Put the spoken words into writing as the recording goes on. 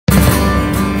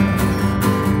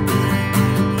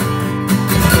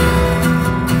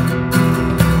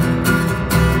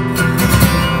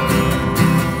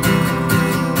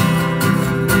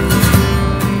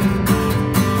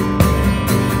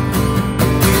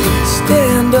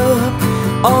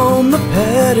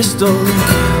pedestal.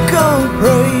 Go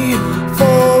pray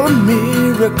for a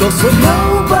miracle so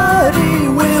nobody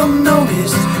will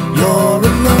notice you're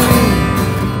alone.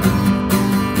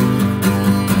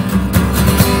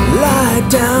 Lie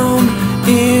down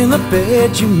in the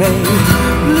bed you made.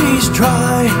 Please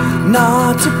try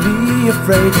not to be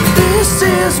afraid. This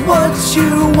is what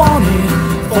you wanted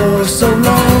for so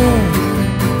long.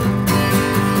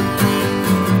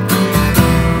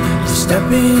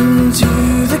 Step into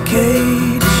the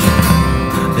cage.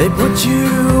 They put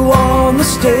you on the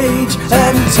stage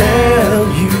and tell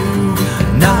you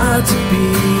not to be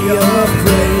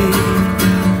afraid.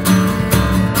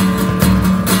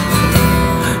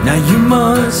 Now you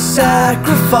must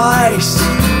sacrifice.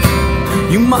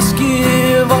 You must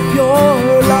give up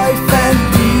your life and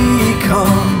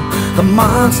become the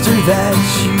monster that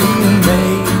you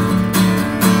made.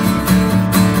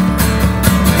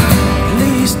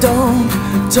 Please don't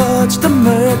touch the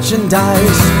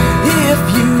merchandise. If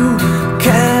you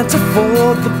can't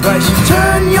afford the price, you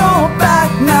turn your back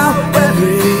now.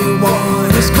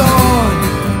 Everyone is gone.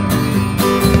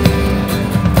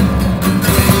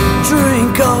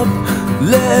 Drink up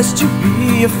lest you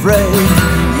be afraid.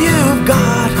 You've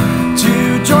got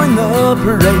to join the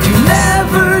parade. You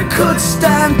never could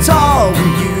stand tall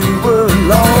when you were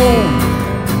alone.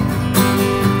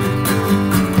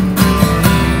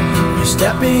 You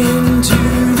step into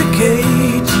the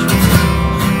cage.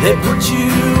 They put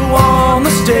you on the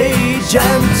stage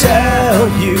and tell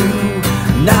you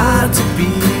not to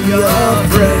be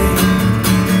afraid.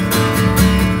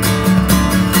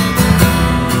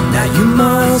 Now you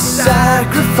must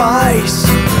sacrifice.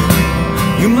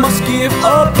 You must give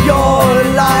up your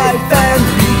life and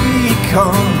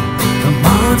become the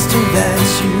monster that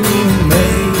you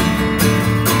made.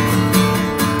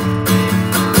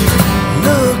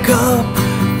 Look up,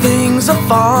 things are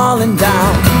falling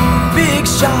down. Big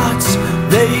shots,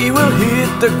 they will hit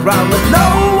the ground with no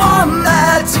one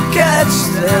there to catch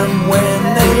them when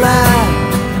they land.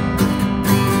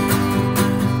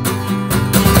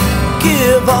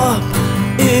 Give up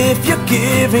if you're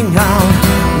giving out.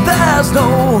 There's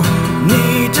no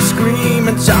need to scream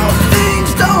and shout.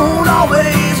 Things don't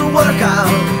always work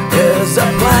out as a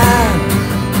plan.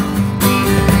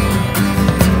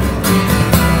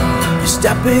 You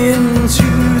step into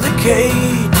the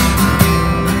cage.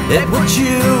 They put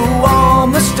you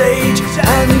on the stage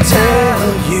and tell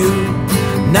you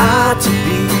not to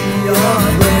be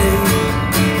afraid.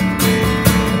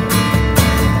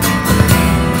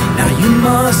 Now you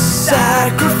must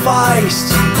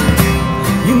sacrifice.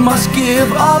 You must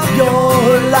give up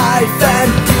your life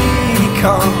and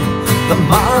become the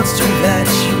monster that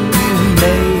you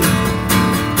made.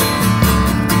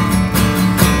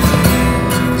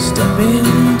 Step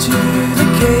into the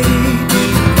cage.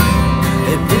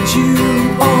 They put you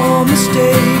on the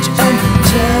stage and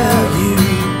tell you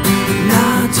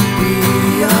not to be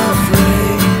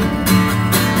afraid.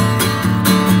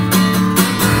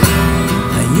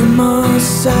 Now you must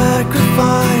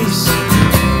sacrifice.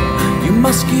 You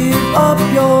must give up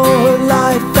your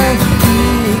life and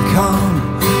become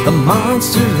the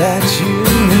monster that you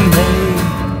made.